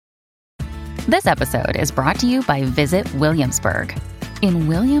This episode is brought to you by Visit Williamsburg. In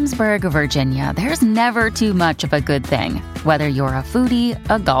Williamsburg, Virginia, there's never too much of a good thing. Whether you're a foodie,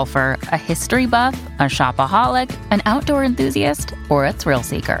 a golfer, a history buff, a shopaholic, an outdoor enthusiast, or a thrill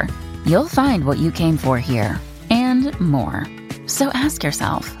seeker, you'll find what you came for here and more. So ask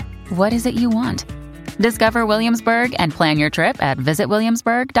yourself, what is it you want? Discover Williamsburg and plan your trip at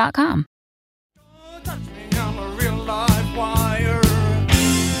visitwilliamsburg.com. I'm a real live wire,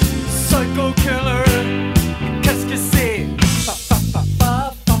 psycho killer, qu'est-ce que c'est?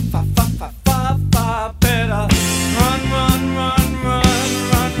 Better run, run, run, run,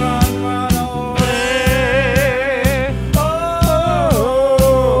 run, run, run away.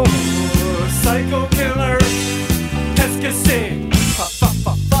 Oh, psycho killer, qu'est-ce que c'est?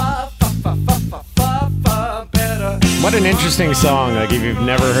 Better. What an interesting song. Like, if you've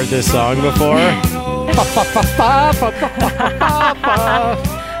never heard this song before.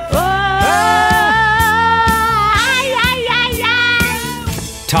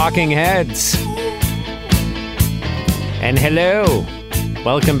 Talking Heads. And hello.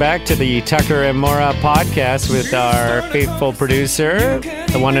 Welcome back to the Tucker and Maura podcast with our faithful producer,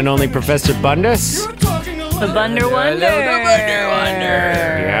 the one and only Professor Bundes. The Bunder Wonder.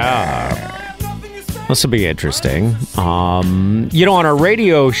 Yeah. This will be interesting. On our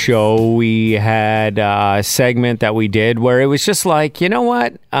radio show, we had a segment that we did where it was just like, you know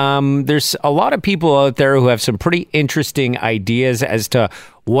what? There's a lot of people out there who have some pretty interesting ideas as to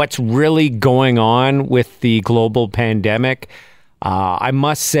what's really going on with the global pandemic. I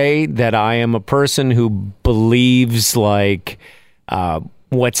must say that I am a person who believes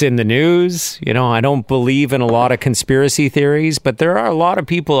what's in the news. I don't believe in a lot of conspiracy theories, but there are a lot of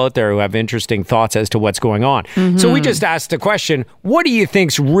people out there who have interesting thoughts as to what's going on. Mm-hmm. So we just asked the question, what do you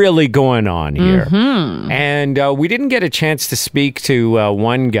think's really going on here? Mm-hmm. And we didn't get a chance to speak to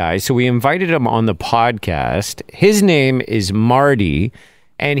one guy, so we invited him on the podcast. His name is Marty,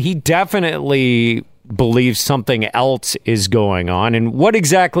 and he definitely believes something else is going on. And what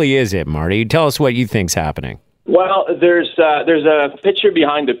exactly is it, Marty? Tell us what you think's happening. Well, there's a picture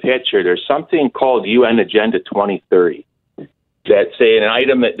behind the picture. There's something called UN Agenda 2030. That's an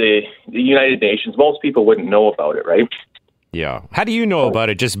item at the United Nations. Most people wouldn't know about it, right? Yeah. How do you know about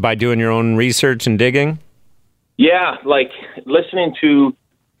it? Just by doing your own research and digging? Yeah, like listening to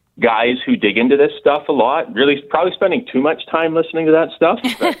guys who dig into this stuff a lot. Really, probably spending too much time listening to that stuff.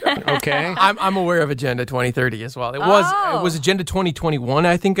 Okay. I'm aware of Agenda 2030 as well. It was Agenda 2021,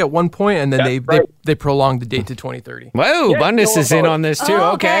 I think, at one point, and then they prolonged the date to 2030. Whoa, Yeah, Bundes is in on this too.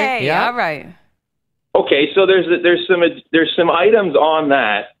 Okay. Yeah. All right. Okay, so there's some items on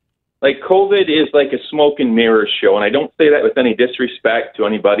that. Like, COVID is like a smoke and mirrors show, and I don't say that with any disrespect to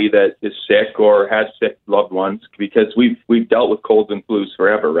anybody that is sick or has sick loved ones, because we've dealt with colds and flus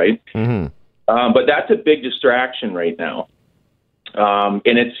forever, right? Mm-hmm. But that's a big distraction right now,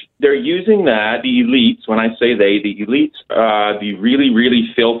 and they're using that, the elites. When I say the elites, the really,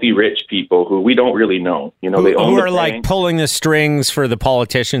 really filthy rich people who we don't really know. They own who the are like bank. pulling the strings for the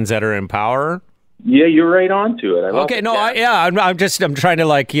politicians that are in power. Yeah, you're right on to it. I love it. I'm trying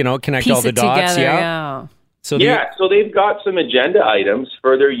to connect Piece all the it dots. together, Yeah. So so they've got some agenda items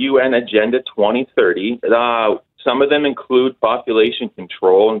for their UN Agenda 2030. Some of them include population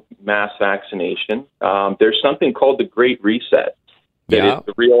control and mass vaccination. There's something called the Great Reset that is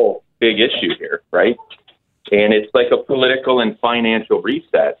the real big issue here, right? And it's like a political and financial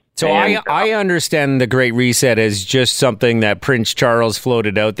reset. So I understand the Great Reset as just something that Prince Charles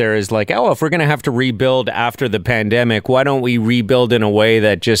floated out there as like, if we're going to have to rebuild after the pandemic, why don't we rebuild in a way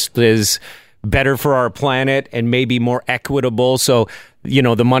that just is better for our planet and maybe more equitable? So,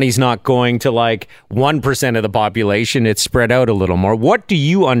 the money's not going to like 1% of the population. It's spread out a little more. What do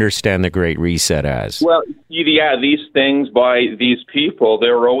you understand the Great Reset as? Well, these things by these people,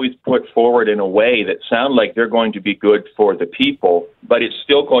 they're always put forward in a way that sound like they're going to be good for the people, but it's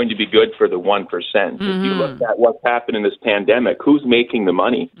still going to be good for the 1%. Mm-hmm. If you look at what's happened in this pandemic, who's making the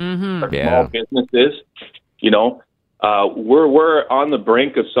money? Mm-hmm. Small businesses, we're on the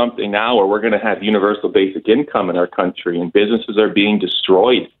brink of something now where we're going to have universal basic income in our country, and businesses are being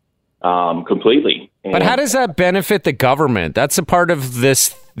destroyed completely. But how does that benefit the government? That's a part of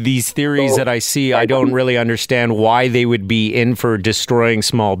these theories that I see. I don't really understand why they would be in for destroying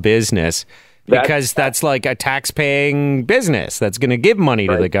small business, because that's like a tax-paying business that's going to give money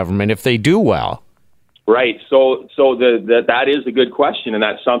to the government if they do well. Right. So that is a good question, and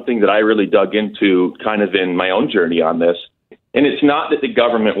that's something that I really dug into kind of in my own journey on this. And it's not that the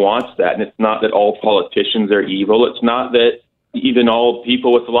government wants that, and it's not that all politicians are evil. It's not that even all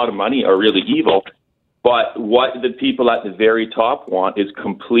people with a lot of money are really evil. But what the people at the very top want is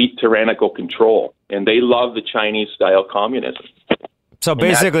complete tyrannical control, and they love the Chinese-style communism. So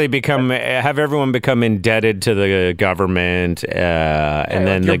basically, have everyone become indebted to the government, and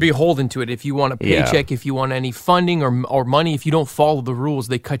then you're beholden to it. If you want a paycheck, if you want any funding or money, if you don't follow the rules,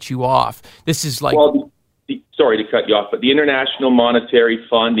 they cut you off. This is like. Well, sorry to cut you off, but the International Monetary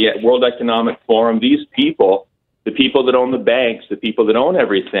Fund, the World Economic Forum, these people, the people that own the banks, the people that own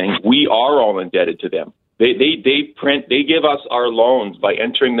everything, we are all indebted to them. They give us our loans by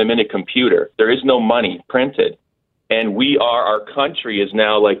entering them in a computer. There is no money printed. And our country is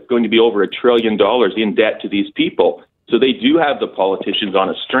now like going to be over $1 trillion in debt to these people. So they do have the politicians on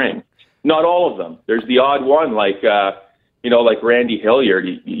a string. Not all of them. There's the odd one, like Randy Hilliard.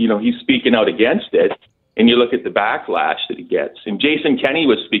 He's speaking out against it. And you look at the backlash that he gets. And Jason Kenney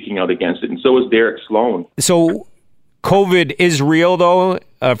was speaking out against it, and so was Derek Sloan. So COVID is real, though,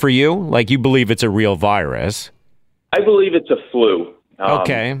 for you? Like, you believe it's a real virus? I believe it's a flu.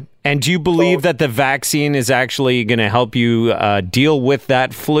 Okay. And do you believe that the vaccine is actually going to help you deal with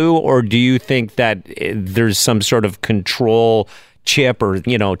that flu, or do you think that there's some sort of control chip or,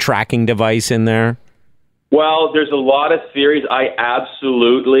 tracking device in there? Well, there's a lot of theories. I'm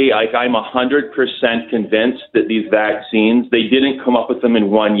 100% convinced that these vaccines, they didn't come up with them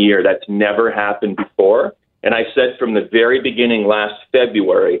in 1 year. That's never happened before. And I said from the very beginning last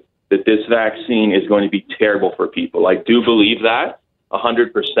February that this vaccine is going to be terrible for people. I do believe that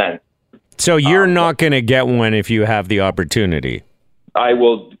 100%. So you're not going to get one if you have the opportunity? I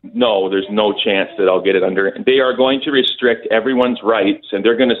will. No, there's no chance that I'll get it under. They are going to restrict everyone's rights, and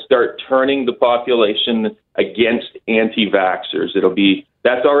they're going to start turning the population against anti-vaxxers.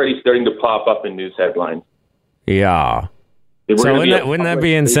 That's already starting to pop up in news headlines. Yeah. So wouldn't that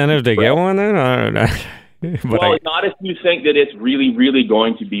be incentive to get one then? Well, not if you think that it's really, really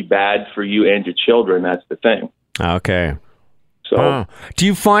going to be bad for you and your children. That's the thing. Okay. So, do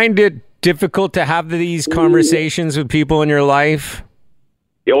you find it difficult to have these conversations with people in your life?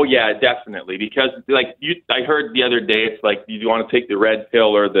 Oh, yeah, definitely. Because, I heard the other day, it's like, you want to take the red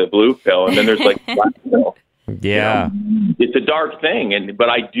pill or the blue pill, and then there's, the black pill. Yeah. It's a dark thing, but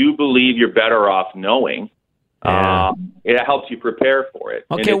I do believe you're better off knowing. Yeah. It helps you prepare for it.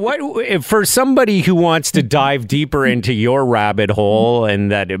 Okay, what for somebody who wants to dive deeper into your rabbit hole,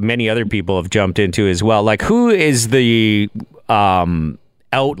 and that many other people have jumped into as well, who is the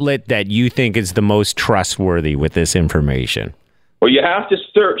outlet that you think is the most trustworthy with this information? Well, you have to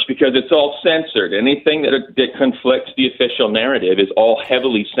search because it's all censored. Anything that conflicts the official narrative is all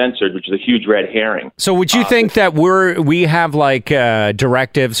heavily censored, which is a huge red herring. So would you think that we have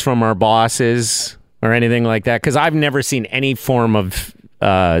directives from our bosses or anything like that? Because I've never seen any form of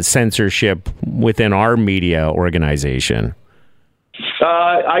censorship within our media organization.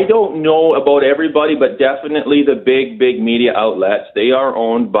 I don't know about everybody, but definitely the big media outlets, they are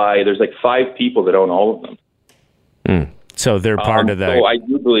owned by, there's 5 people that own all of them. So they're part of that. So I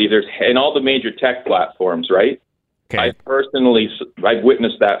do believe there's, in all the major tech platforms, right? Okay. I've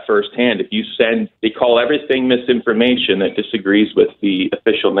witnessed that firsthand. If you they call everything misinformation that disagrees with the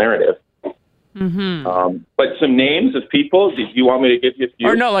official narrative. Mm-hmm. But some names of people, do you want me to give you a few?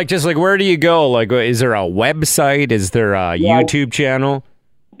 Or no, where do you go? Is there a website? Is there a YouTube channel?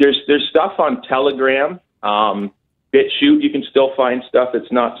 There's stuff on Telegram, BitChute. You can still find stuff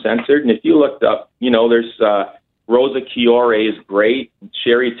that's not censored. And if you looked up, there's Rosa Kiore is great.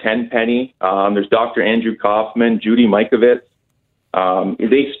 Sherry Tenpenny. There's Dr. Andrew Kaufman, Judy Mikovits.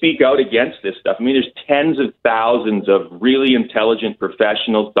 They speak out against this stuff. There's tens of thousands of really intelligent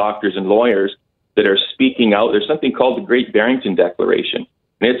professionals, doctors, and lawyers that are speaking out. There's something called the Great Barrington Declaration.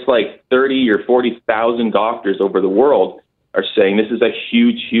 And it's 30 or 40,000 doctors over the world are saying this is a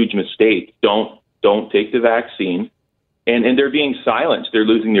huge, huge mistake. Don't take the vaccine. And they're being silenced. They're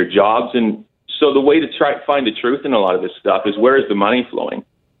losing their jobs. And so the way to try to find the truth in a lot of this stuff is, where is the money flowing?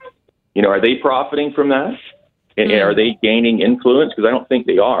 Are they profiting from that? And are they gaining influence? Because I don't think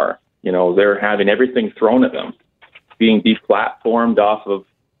they are. They're having everything thrown at them, being deplatformed off of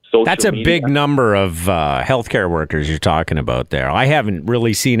social That's a media. big number of healthcare workers you're talking about there. I haven't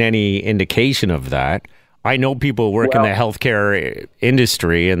really seen any indication of that. I know people who work in the healthcare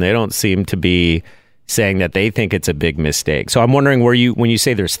industry, and they don't seem to be saying that they think it's a big mistake. So I'm wondering, when you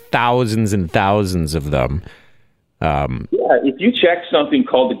say there's thousands and thousands of them. If you check something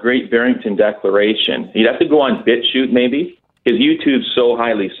called the Great Barrington Declaration, you'd have to go on BitChute maybe, because YouTube's so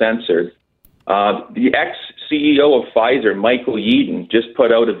highly censored. The ex-CEO of Pfizer, Michael Yeadon, just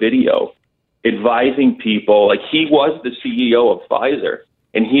put out a video advising people, he was the CEO of Pfizer,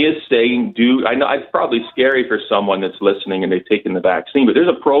 And he is saying, I know it's probably scary for someone that's listening and they've taken the vaccine, but there's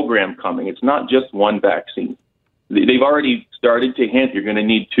a program coming. It's not just one vaccine. They've already started to hint you're going to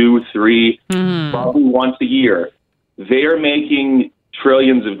need 2, 3, probably once a year. They're making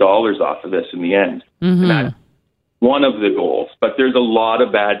trillions of dollars off of this in the end. And that's one of the goals. But there's a lot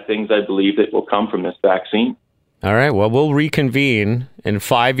of bad things, I believe, that will come from this vaccine. All right. Well, we'll reconvene in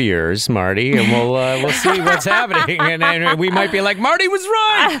 5 years, Marty, and we'll see what's happening. And we might be like, Marty was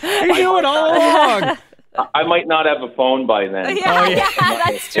right. He knew it all along. I might not have a phone by then. Yeah,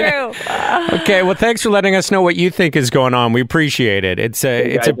 that's true. Okay. Well, thanks for letting us know what you think is going on. We appreciate it. It's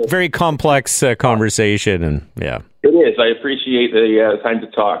a very complex conversation, and yeah, it is. I appreciate the time to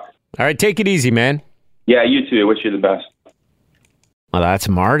talk. All right. Take it easy, man. Yeah, you too. Wish you the best. Well, that's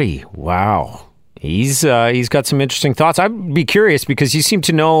Marty. Wow. He's got some interesting thoughts. I'd be curious because you seem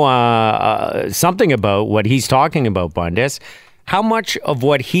to know something about what he's talking about, Bundes. How much of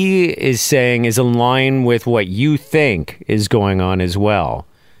what he is saying is in line with what you think is going on as well?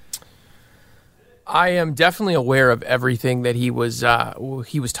 I am definitely aware of everything that he was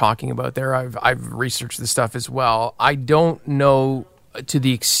talking about there. I've researched this stuff as well. I don't know to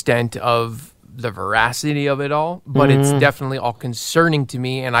the extent of the veracity of it all, but it's definitely all concerning to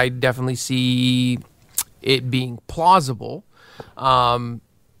me, and I definitely see it being plausible.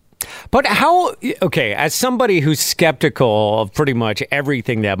 But how, okay, as somebody who's skeptical of pretty much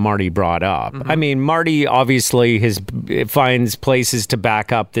everything that Marty brought up, I mean, Marty obviously finds places to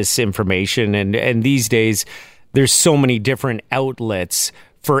back up this information, and these days there's so many different outlets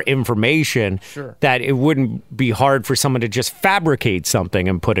for information that it wouldn't be hard for someone to just fabricate something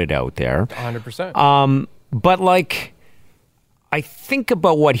and put it out there. 100%. But like, I think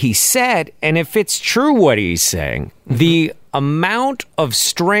about what he said, and if it's true what he's saying, the amount of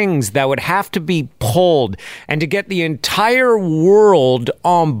strings that would have to be pulled and to get the entire world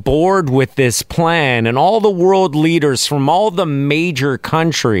on board with this plan and all the world leaders from all the major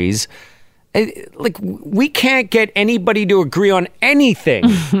countries, like, we can't get anybody to agree on anything,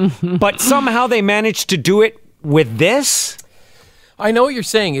 but somehow they managed to do it with this. I know what you're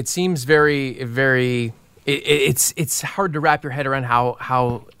saying. It seems very, very. It's hard to wrap your head around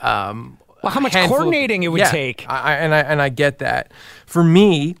how much coordinating it would take. I get that. For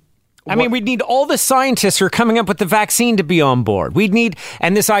me, I mean, we'd need all the scientists who are coming up with the vaccine to be on board.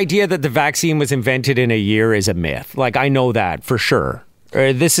 And this idea that the vaccine was invented in a year is a myth. Like, I know that for sure.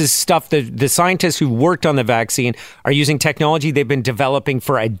 This is stuff that the scientists who worked on the vaccine are using technology they've been developing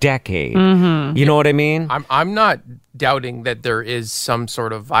for a decade. You know what I mean? I'm not doubting that there is some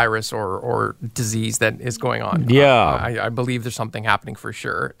sort of virus or disease that is going on. Yeah. I believe there's something happening for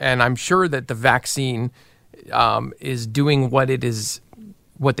sure. And I'm sure that the vaccine is doing what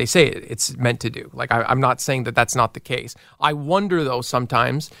they say it's meant to do. Like, I'm not saying that that's not the case. I wonder, though,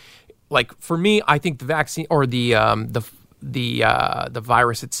 sometimes, like, for me, I think the vaccine or the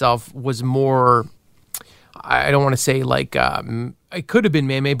virus itself was more, I don't want to say like, it could have been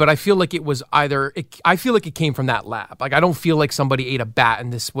man-made, but I feel like it was I feel like it came from that lab. Like, I don't feel like somebody ate a bat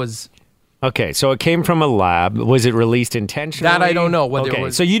and this was. Okay, so it came from a lab. Was it released intentionally? That I don't know. Whether it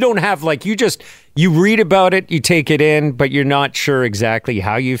was. So you don't have, like, you read about it, you take it in, but you're not sure exactly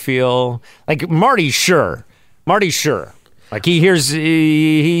how you feel. Like, Marty's sure. Like,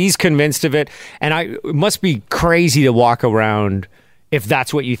 he's convinced of it, and it must be crazy to walk around if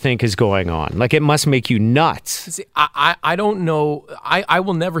that's what you think is going on. Like, it must make you nuts. See, I don't know. I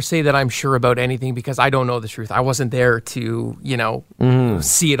will never say that I'm sure about anything because I don't know the truth. I wasn't there to,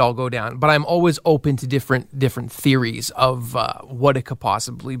 see it all go down. But I'm always open to different theories of what it could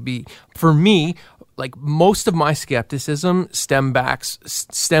possibly be. For me, like, most of my skepticism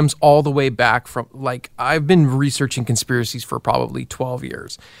stems all the way back from, like, I've been researching conspiracies for probably 12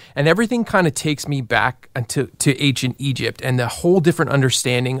 years, and everything kind of takes me back to ancient Egypt and the whole different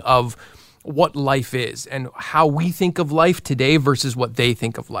understanding of what life is and how we think of life today versus what they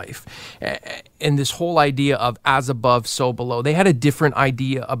think of life. And this whole idea of as above, so below. They had a different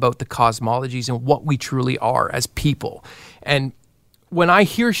idea about the cosmologies and what we truly are as people. And when I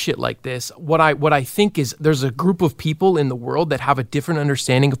hear shit like this, what I think is there's a group of people in the world that have a different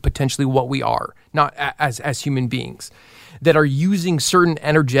understanding of potentially what we are, not as human beings, that are using certain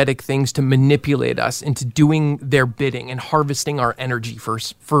energetic things to manipulate us into doing their bidding and harvesting our energy for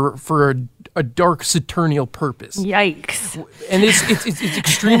a dark Saturnial purpose. Yikes. And it's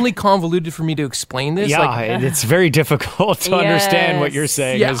extremely convoluted for me to explain this. Yeah, it's very difficult to understand what you're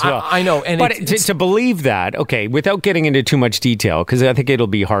saying as well. I know. And but to believe that, okay, without getting into too much detail, because I think it'll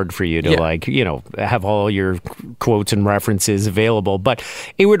be hard for you to have all your quotes and references available, but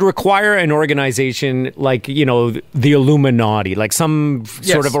it would require an organization like, the Illuminati, like some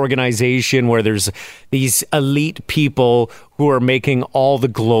sort of organization where there's these elite people who are making all the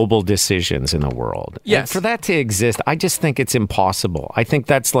global decisions in the world. Yes. And for that to exist, I just think it's impossible. I think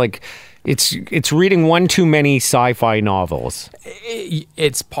that's like it's reading one too many sci-fi novels. You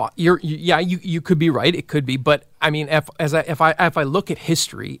could be right. It could be, but I mean, if I look at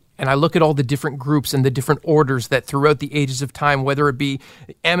history and I look at all the different groups and the different orders that throughout the ages of time, whether it be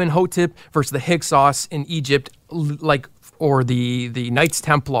Amenhotep versus the Hyksos in Egypt, or the Knights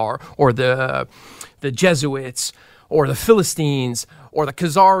Templar, or the Jesuits, or the Philistines, or the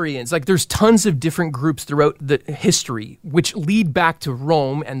Khazarians. Like, there's tons of different groups throughout the history which lead back to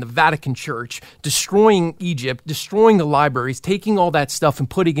Rome and the Vatican Church, destroying Egypt, destroying the libraries, taking all that stuff and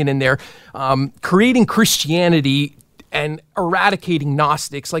putting it in there, creating Christianity and eradicating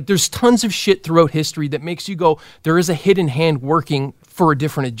Gnostics. Like, there's tons of shit throughout history that makes you go, there is a hidden hand working for a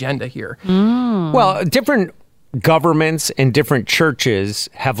different agenda here. Well, different governments and different churches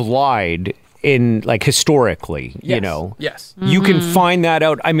have lied in historically, Yes. You can find that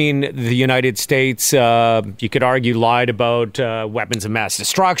out. I mean, the United States, you could argue, lied about weapons of mass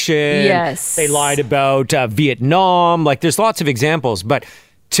destruction. Yes. They lied about Vietnam. Like, there's lots of examples. But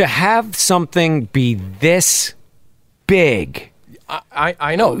to have something be this big,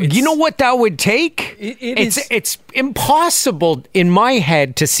 I know. You know what that would take? It's impossible in my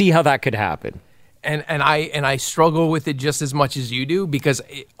head to see how that could happen. And I struggle with it just as much as you do, because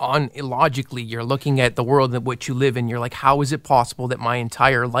logically you're looking at the world in which you live in. You're like, how is it possible that my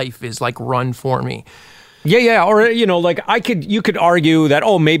entire life is run for me? Yeah. Or, you could argue that,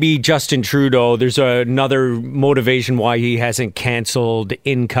 maybe Justin Trudeau, there's another motivation why he hasn't canceled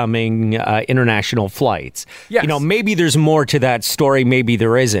incoming international flights. Yes. Maybe there's more to that story. Maybe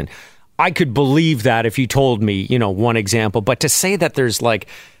there isn't. I could believe that if you told me, one example. But to say that there's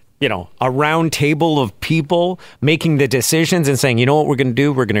a round table of people making the decisions and saying, you know what we're going to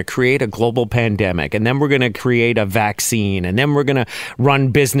do? We're going to create a global pandemic, and then we're going to create a vaccine, and then we're going to run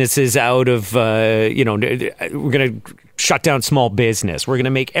businesses out of, we're going to shut down small business. We're going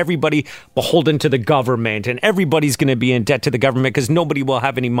to make everybody beholden to the government, and everybody's going to be in debt to the government because nobody will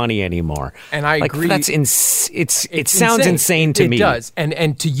have any money anymore. And I agree. It sounds insane to me. It does.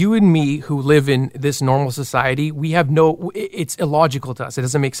 And to you and me who live in this normal society, it's illogical to us. It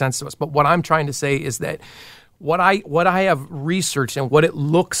doesn't make sense to us. But what I'm trying to say is that what I have researched and what it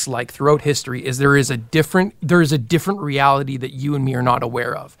looks like throughout history is there is a different reality that you and me are not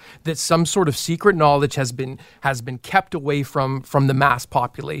aware of. That some sort of secret knowledge has been kept away from the mass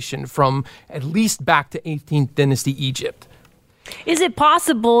population, from at least back to 18th dynasty Egypt. Is it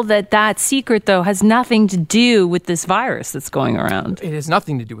possible that secret, though, has nothing to do with this virus that's going around? It has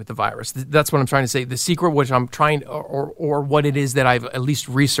nothing to do with the virus. That's what I'm trying to say. The secret, which I'm trying, or what it is that I've at least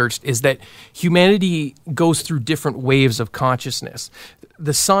researched, is that humanity goes through different waves of consciousness.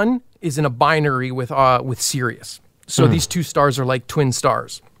 The sun is in a binary with Sirius. So these two stars are like twin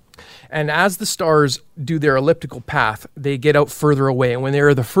stars. And as the stars do their elliptical path, they get out further away. And when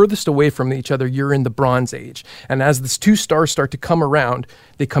they're the furthest away from each other, you're in the Bronze Age. And as these two stars start to come around,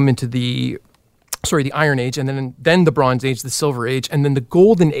 they come into the Iron Age, and then the Bronze Age, the Silver Age, and then the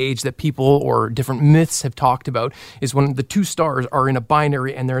Golden Age that people or different myths have talked about is when the two stars are in a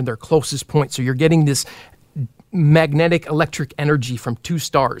binary and they're in their closest point. So you're getting this magnetic electric energy from two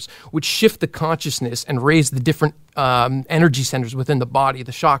stars, which shift the consciousness and raise the different energy centers within the body,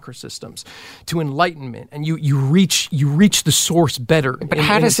 the chakra systems, to enlightenment, and you reach the source better. But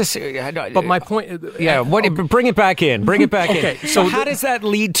how does this? But my point, bring it back in. Bring it back in. So how does that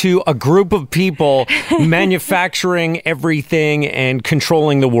lead to a group of people manufacturing everything and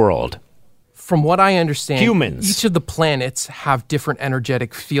controlling the world? From what I understand, humans, each of the planets have different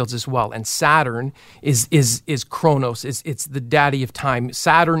energetic fields as well. And Saturn is Kronos. It's the daddy of time.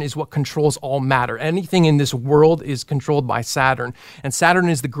 Saturn is what controls all matter. Anything in this world is controlled by Saturn. And Saturn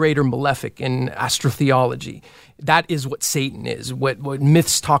is the greater malefic in astrotheology. That is what Satan is. What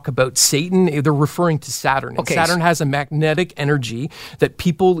myths talk about Satan, they're referring to Saturn. And Saturn has a magnetic energy that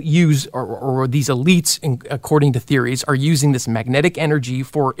people use, or these elites, according to theories, are using this magnetic energy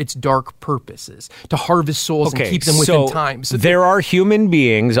for its dark purposes, to harvest souls and keep them within time. So there are human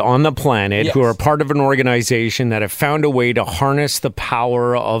beings on the planet who are part of an organization that have found a way to harness the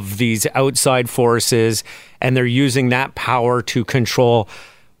power of these outside forces, and they're using that power to control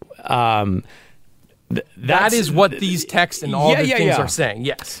That is what these texts and all the things are saying.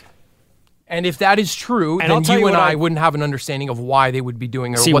 Yes. And if that is true, And then I'll tell you you and what I wouldn't have an understanding of why they would be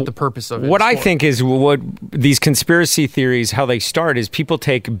doing or what the purpose of it What is I for. think is what these conspiracy theories, how they start is people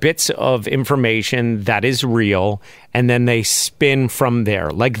take bits of information that is real and then they spin from there.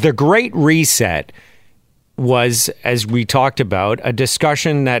 Like the Great Reset was, as we talked about, a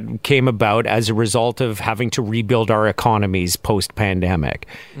discussion that came about as a result of having to rebuild our economies post-pandemic.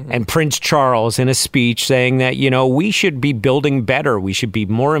 And Prince Charles in a speech saying that, we should be building better. We should be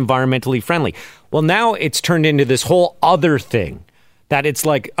more environmentally friendly. Well, now it's turned into this whole other thing. That it's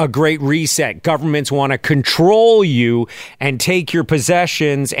like a great reset. Governments want to control you and take your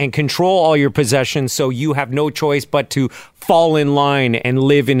possessions and control all your possessions, so you have no choice but to fall in line and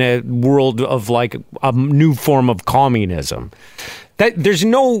live in a world of like a new form of communism. There's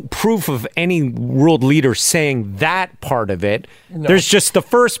no proof of any world leader saying that part of it. No. There's just the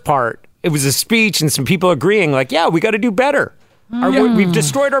first part. It was a speech and some people agreeing like, yeah, we got to do better. We've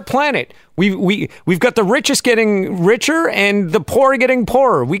destroyed our planet. We've got the richest getting richer and the poor getting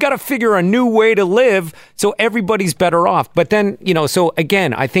poorer. We got to figure a new way to live so everybody's better off. But then, so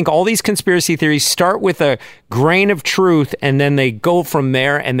again, I think all these conspiracy theories start with a grain of truth and then they go from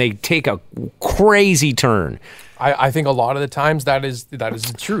there and they take a crazy turn. I think a lot of the times that is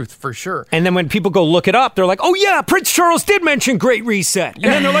the truth for sure. And then when people go look it up, they're like, oh yeah, Prince Charles did mention Great Reset. And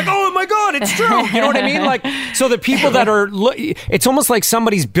then they're like, oh my God, it's true. You know what I mean? Like, so the people that are, it's almost like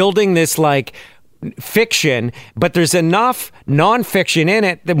somebody's building this like fiction, but there's enough nonfiction in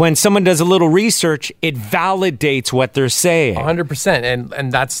it that when someone does a little research, it validates what they're saying. 100%.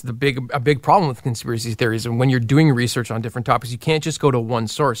 And that's a big problem with conspiracy theories. And when you're doing research on different topics, you can't just go to one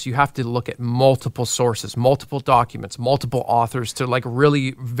source. You have to look at multiple sources, multiple documents, multiple authors to like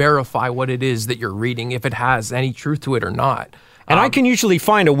really verify what it is that you're reading, if it has any truth to it or not. And I can usually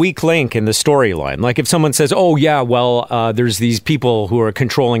find a weak link in the storyline. Like if someone says, oh, yeah, well, there's these people who are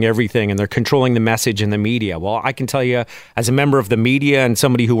controlling everything and they're controlling the message in the media. Well, I can tell you as a member of the media and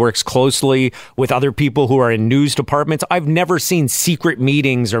somebody who works closely with other people who are in news departments, I've never seen secret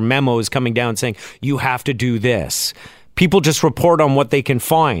meetings or memos coming down saying, you have to do this. People just report on what they can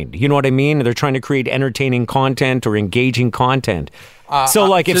find. You know what I mean? They're trying to create entertaining content or engaging content. So,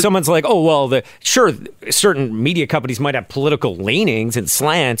 like, if someone's like, oh, well, certain media companies might have political leanings and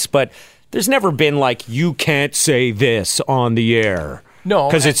slants, but there's never been like, you can't say this on the air. No.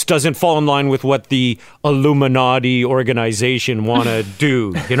 Because it doesn't fall in line with what the Illuminati organization want to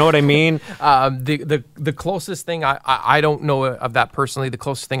do. You know what I mean? The closest thing, I don't know of that personally, the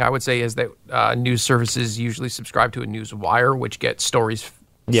closest thing I would say is that news services usually subscribe to a news wire, which gets stories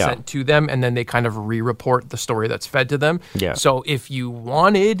sent to them, and then they kind of re-report the story that's fed to them. Yeah. So if you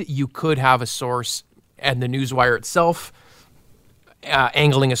wanted, you could have a source and the newswire itself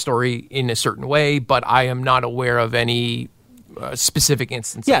angling a story in a certain way, but I am not aware of any specific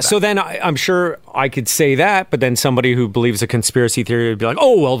instance. Yeah, so then I'm sure I could say that, but then somebody who believes a conspiracy theory would be like,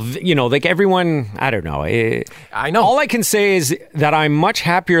 oh, well, like everyone, I don't know. I know. All I can say is that I'm much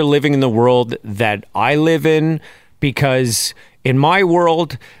happier living in the world that I live in, because in my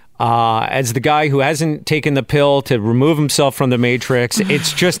world, as the guy who hasn't taken the pill to remove himself from the Matrix,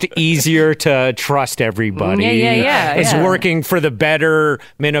 it's just easier to trust everybody. It's working for the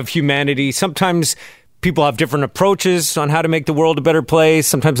betterment of humanity. Sometimes people have different approaches on how to make the world a better place.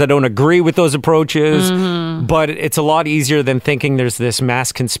 Sometimes I don't agree with those approaches, but it's a lot easier than thinking there's this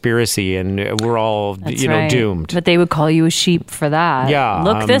mass conspiracy and we're all, doomed. But they would call you a sheep for that. Yeah.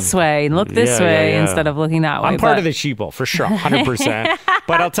 Look this way, instead of looking that way. I'm part of the sheeple, for sure, 100%.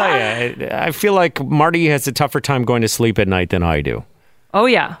 But I'll tell you, I feel like Marty has a tougher time going to sleep at night than I do. Oh,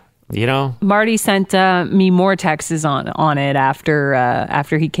 yeah. You know, Marty sent me more texts on it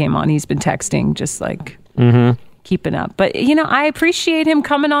after he came on. He's been texting, just like keeping up. But I appreciate him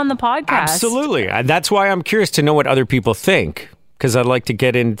coming on the podcast. Absolutely, that's why I'm curious to know what other people think, because I'd like to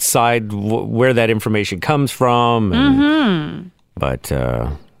get inside where that information comes from. But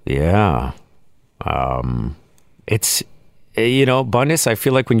it's Bundes, I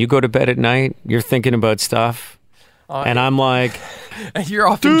feel like when you go to bed at night, you're thinking about stuff. And I'm like, you're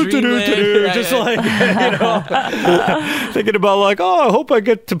off in dreamland. Just like, thinking about like, oh, I hope I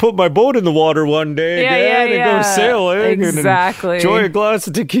get to put my boat in the water one day again and go sailing and enjoy a glass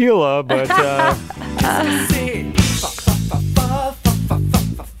of tequila. But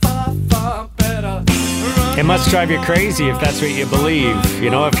it must drive you crazy if that's what you believe.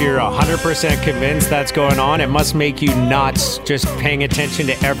 If you're 100% convinced that's going on, it must make you nuts just paying attention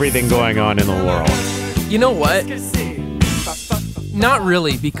to everything going on in the world. You know what? Not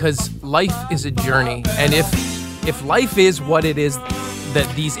really, because life is a journey. And if life is what it is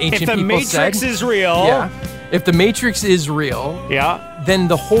that these ancient If the people Matrix said. is real, If the Matrix is real, then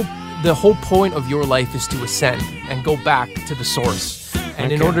the whole point of your life is to ascend and go back to the source.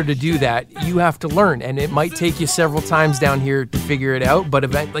 And in order to do that, you have to learn, and it might take you several times down here to figure it out. But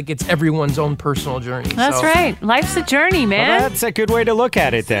it's everyone's own personal journey. That's right. Life's a journey, man. Well, that's a good way to look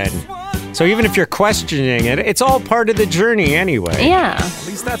at it then. So even if you're questioning it, it's all part of the journey anyway. Yeah. At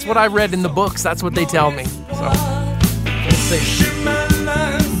least that's what I read in the books. That's what they tell me. So we'll see.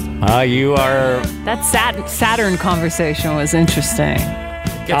 You are. That Saturn conversation was interesting.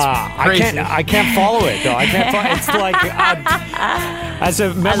 Gets crazy. I can't follow it though. I can't. It's like as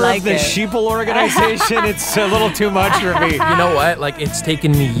a member of the Sheeple organization, it's a little too much for me. You know what? It's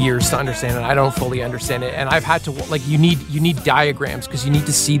taken me years to understand it. I don't fully understand it, and I've had to you need diagrams because you need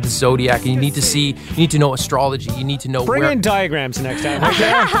to see the zodiac, and you need to know astrology. You need to know. Bring in diagrams next time.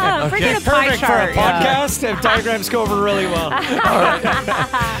 Okay. Bring in a pie Perfect chart. for a podcast. If diagrams go over really well. All right.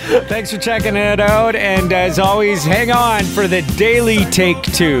 Thanks for checking it out, and as always, hang on for the Daily Take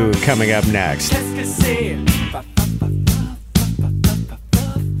 2 coming up next.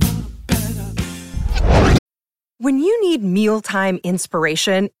 When you need mealtime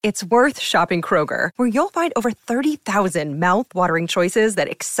inspiration, it's worth shopping Kroger, where you'll find over 30,000 mouth-watering choices that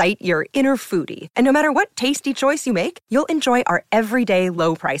excite your inner foodie. And no matter what tasty choice you make, you'll enjoy our everyday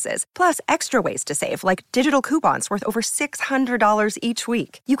low prices, plus extra ways to save, like digital coupons worth over $600 each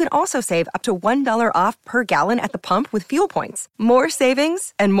week. You can also save up to $1 off per gallon at the pump with fuel points. More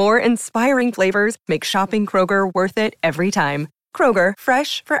savings and more inspiring flavors make shopping Kroger worth it every time. Kroger,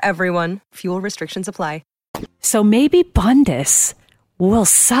 fresh for everyone. Fuel restrictions apply. So maybe Bundus will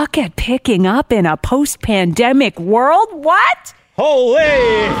suck at picking up in a post-pandemic world? What?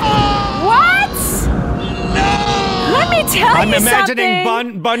 Holy! What? No! Let me tell I'm you imagining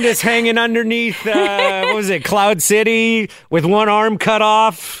something. Bundus hanging underneath, what was it, Cloud City, with one arm cut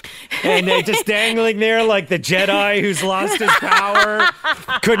off, and just dangling there like the Jedi who's lost his power,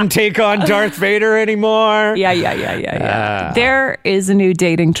 couldn't take on Darth Vader anymore. Yeah. There is a new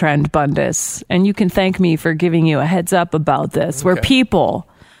dating trend, Bundus, and you can thank me for giving you a heads up about this, where people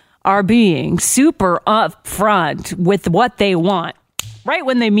are being super upfront with what they want right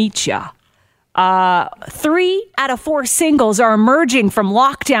when they meet you. 3 out of 4 singles are emerging from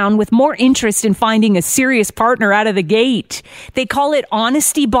lockdown with more interest in finding a serious partner out of the gate. They call it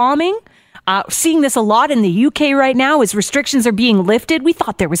honesty bombing. Seeing this a lot in the UK right now as restrictions are being lifted. We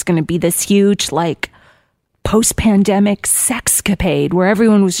thought there was going to be this huge, post-pandemic sexcapade where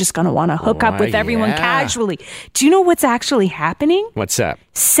everyone was just going to want to hook up with everyone casually. Do you know what's actually happening? What's that?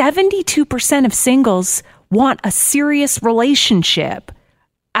 72% of singles want a serious relationship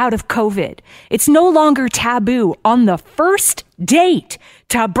out of COVID. It's no longer taboo on the first date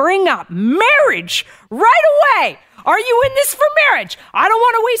to bring up marriage right away. Are you in this for marriage? I don't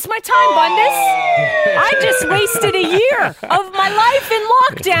want to waste my time, Bundus. I just wasted a year of my life in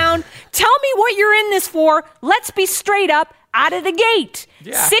lockdown. Tell me what you're in this for. Let's be straight up out of the gate.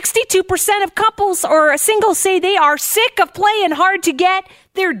 62% of couples or singles say they are sick of playing hard to get.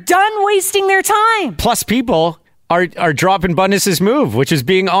 They're done wasting their time. Plus people are dropping Bundus's move, which is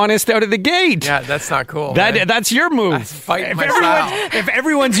being honest out of the gate. Yeah, that's not cool. That's your move. That's fighting my style. If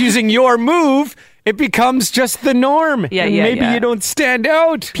everyone's using your move, it becomes just the norm. Maybe you don't stand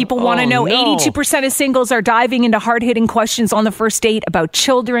out. People want to know. 82% of singles are diving into hard-hitting questions on the first date about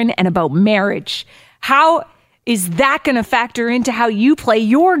children and about marriage. How is that going to factor into how you play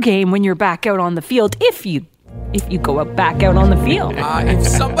your game when you're back out on the field, if you go back out on the field? If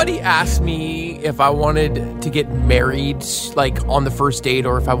somebody asked me if I wanted to get married, on the first date,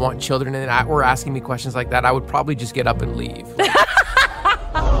 or if I want children, and were asking me questions like that, I would probably just get up and leave.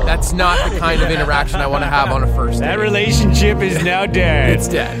 That's not the kind of interaction I want to have on a first date. That relationship is now dead. It's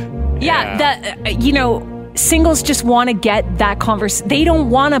dead. Singles just want to get that conversation. They don't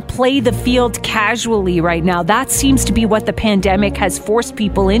want to play the field casually right now. That seems to be what the pandemic has forced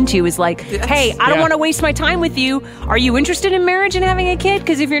people into, is hey, I don't want to waste my time with you. Are you interested in marriage and having a kid?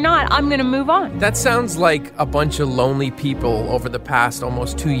 Because if you're not, I'm going to move on. That sounds like a bunch of lonely people over the past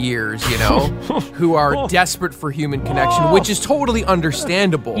almost 2 years, who are desperate for human connection, which is totally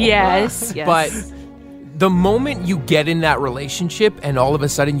understandable. Yes. But the moment you get in that relationship and all of a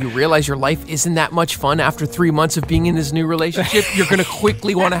sudden you realize your life isn't that much fun after 3 months of being in this new relationship, you're going to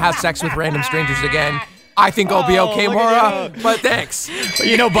quickly want to have sex with random strangers again. I think I'll be okay, Maura, but thanks.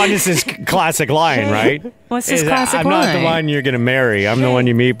 You know Bundus's classic line, right? What's his classic I'm line? not the one you're going to marry. I'm the one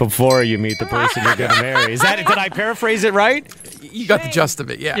you meet before you meet the person you're going to marry. Did I paraphrase it right? You got the gist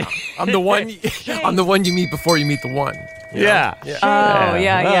of it, yeah. I'm the one you meet before you meet the one. you know? Yeah. Oh,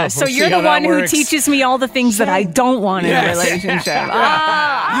 yeah. So we'll you're see the how that one who works. teaches me all the things that I don't want in a relationship.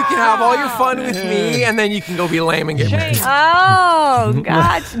 You can have all your fun with me, and then you can go be lame and get married. Oh,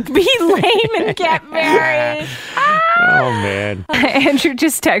 God. Be lame and get married. Oh, man. Andrew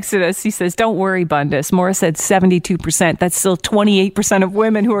just texted us. He says, don't worry, Bundes. Maura said 72%. That's still 28% of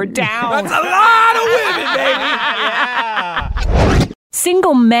women who are down. That's a lot of women, baby.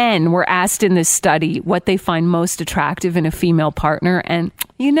 Single men were asked in this study what they find most attractive in a female partner. And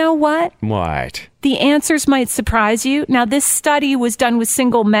you know what? What? The answers might surprise you. Now, this study was done with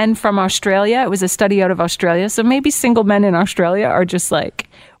single men from Australia. It was a study out of Australia. So maybe single men in Australia are just like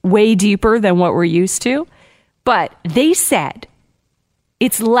way deeper than what we're used to. But they said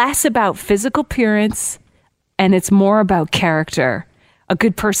it's less about physical appearance and it's more about character. A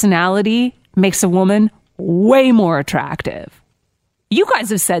good personality makes a woman way more attractive. You guys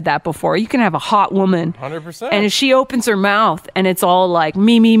have said that before. You can have a hot woman. 100%. And if she opens her mouth and it's all like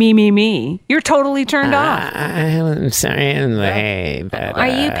me, you're totally turned off. I'm sorry, but Are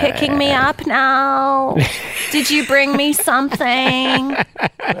you picking me up now? Did you bring me something?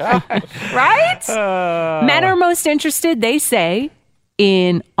 Right? Men are most interested, they say,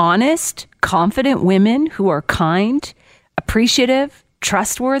 in honest, confident women who are kind, appreciative,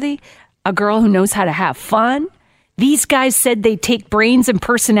 trustworthy, a girl who knows how to have fun. These guys said they take brains and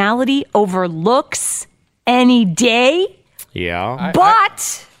personality over looks any day. Yeah.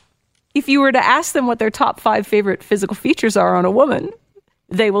 But if you were to ask them what their top 5 favorite physical features are on a woman,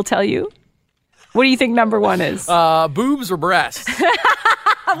 they will tell you. What do you think number 1 is? Boobs or breasts?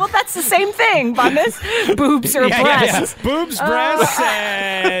 Well, that's the same thing, Bundes. Boobs or breasts. Boobs, breasts,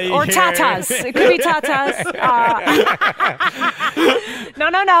 Or tatas. It could be tatas.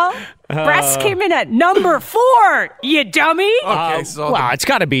 No. Breasts came in at number 4, you dummy. Okay, so Well, it's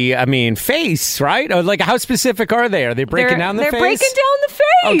got to be, face, right? Or like, how specific are they? Are they breaking down the face? They're breaking down the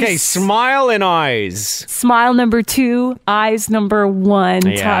face. Okay, smile and eyes. Smile number 2, eyes number 1,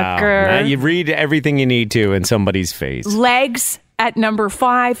 Tucker. Now you read everything you need to in somebody's face. Legs at number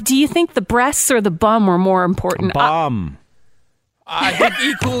 5. Do you think the breasts or the bum were more important? Bum. I think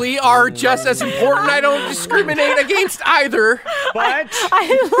equally are just as important. I don't discriminate against either. But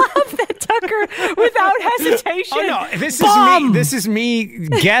I love that, Tucker, without hesitation. oh no, this Bum. is me. This is me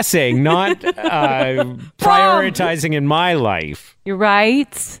guessing, not prioritizing in my life. You're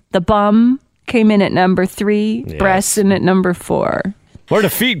right. The bum came in at number 3. Yes. Breasts in at number 4. Where do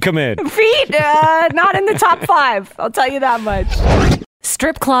feet come in? Feet, not in the top 5. I'll tell you that much.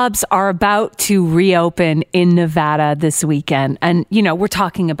 Strip clubs are about to reopen in Nevada this weekend. And, we're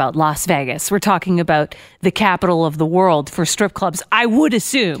talking about Las Vegas. We're talking about the capital of the world for strip clubs, I would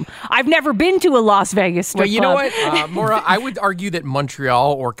assume. I've never been to a Las Vegas strip Well, you know club. what? Maura, I would argue that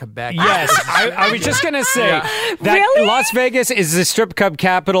Montreal or Quebec. Yes, I was just going to say that Really? Las Vegas is the strip club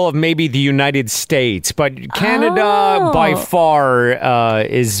capital of maybe the United States, but Canada by far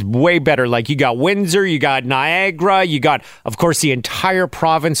is way better. Like you got Windsor, you got Niagara, you got, of course, the entire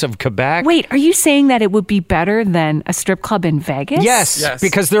province of Quebec. Wait, are you saying that it would be better than a strip club in Vegas? Yes,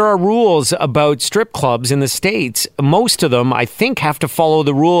 because there are rules about strip clubs in the States. Most of them, I think, have to follow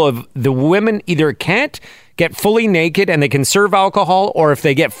the rule of the women either can't get fully naked and they can serve alcohol, or if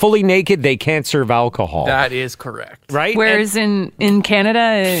they get fully naked, they can't serve alcohol. That is correct. Right? Whereas in Canada,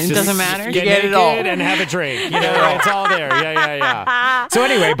 it doesn't matter. You get it all. and have a drink. It's all there. Yeah. So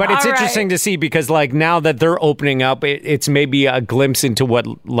anyway, but it's All interesting to see because like now that they're opening up, it's maybe a glimpse into what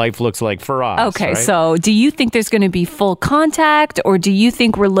life looks like for us. Okay, right? so do you think there's going to be full contact, or do you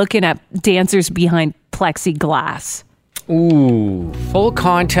think we're looking at dancers behind plexiglass? Ooh, full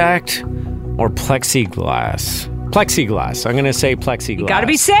contact or plexiglass? Plexiglass. I'm going to say plexiglass. Got to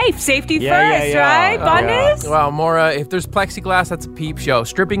be safe. Safety Yeah, first, yeah. right, Bundes? Well, Maura, if there's plexiglass, that's a peep show.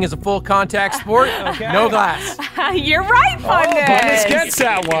 Stripping is a full contact sport. No glass. You're right, Bundes. Bundes gets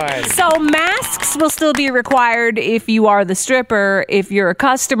that one. So masks will still be required if you are the stripper. If you're a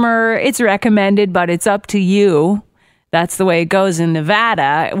customer, it's recommended, but it's up to you. That's the way it goes in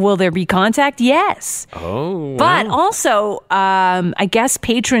Nevada. Will there be contact? Yes. Oh. But also, I guess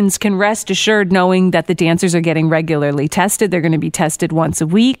patrons can rest assured knowing that the dancers are getting regularly tested. They're going to be tested once a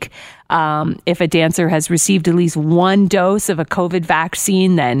week. If a dancer has received at least 1 dose of a COVID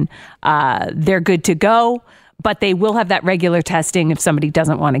vaccine, then they're good to go. But they will have that regular testing if somebody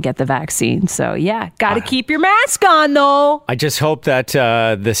doesn't want to get the vaccine. So, yeah, got to keep your mask on, though. I just hope that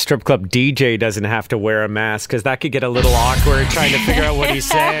the strip club DJ doesn't have to wear a mask because that could get a little awkward trying to figure out what he's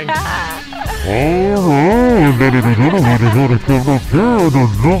saying.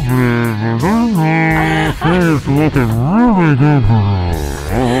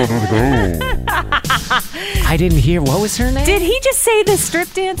 I didn't hear. What was her name? Did he just say the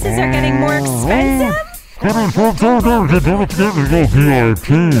strip dances are getting more expensive?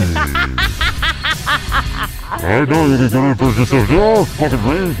 I know you can get it for just a fucking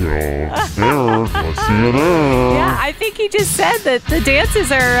radio. There, let's see you there. Yeah, I think he just said that the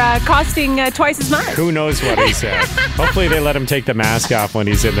dances are costing twice as much. Who knows what he said? Hopefully they let him take the mask off when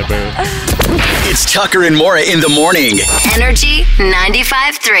he's in the booth. It's Tucker and Maura in the morning. Energy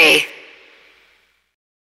 95.3.